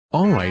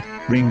Alright,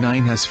 Ring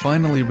 9 has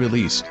finally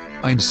released.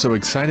 I'm so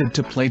excited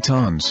to play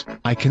Tons.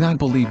 I cannot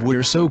believe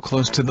we're so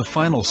close to the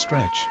final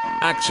stretch.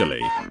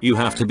 Actually, you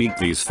have to beat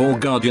these 4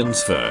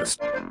 guardians first.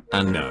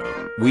 And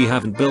no, we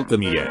haven't built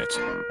them yet.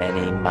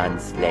 Many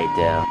months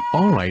later.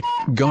 Alright,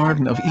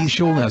 Garden of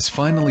Ishol has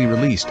finally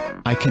released.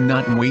 I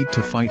cannot wait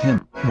to fight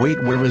him.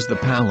 Wait, where is the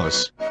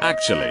palace?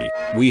 Actually,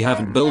 we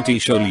haven't built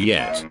Ishol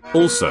yet.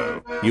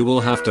 Also, you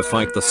will have to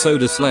fight the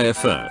Soda Slayer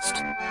first.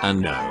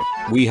 And no,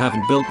 we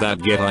haven't built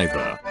that yet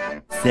either.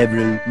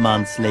 Several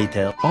months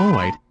later.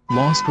 Alright,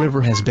 Lost River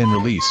has been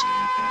released.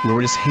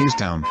 Where is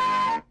Hazedown?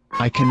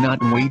 I cannot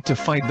wait to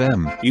fight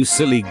them. You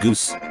silly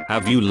goose,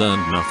 have you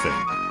learned nothing?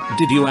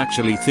 Did you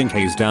actually think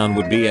Hazedown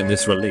would be in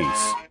this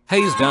release?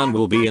 Hazedown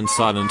will be in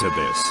Silent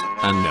Abyss.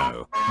 And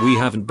no, we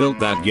haven't built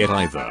that yet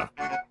either.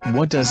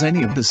 What does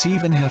any of this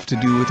even have to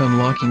do with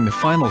unlocking the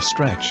final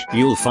stretch?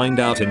 You'll find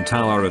out in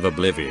Tower of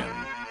Oblivion.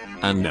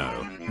 And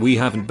no, we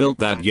haven't built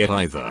that yet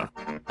either.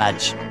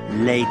 Much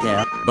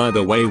later. By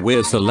the way,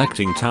 we're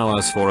selecting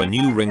towers for a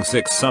new Ring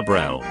 6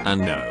 sub-realm.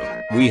 And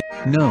no,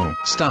 No,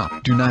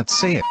 stop, do not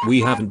say it. we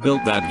haven't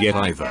built that yet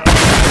either.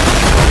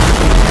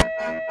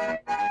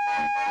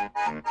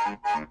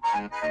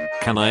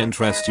 Can I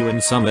interest you in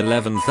some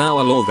 11th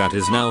hour lore that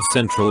is now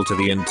central to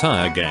the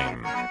entire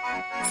game?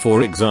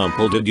 For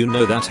example, did you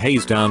know that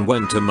Hazedown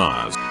went to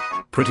Mars?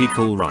 Pretty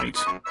cool, right?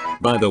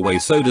 By the way,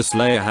 Soda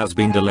Slayer has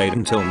been delayed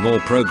until more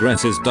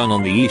progress is done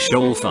on the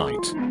Ishol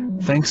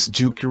fight. Thanks,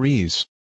 Jukeries.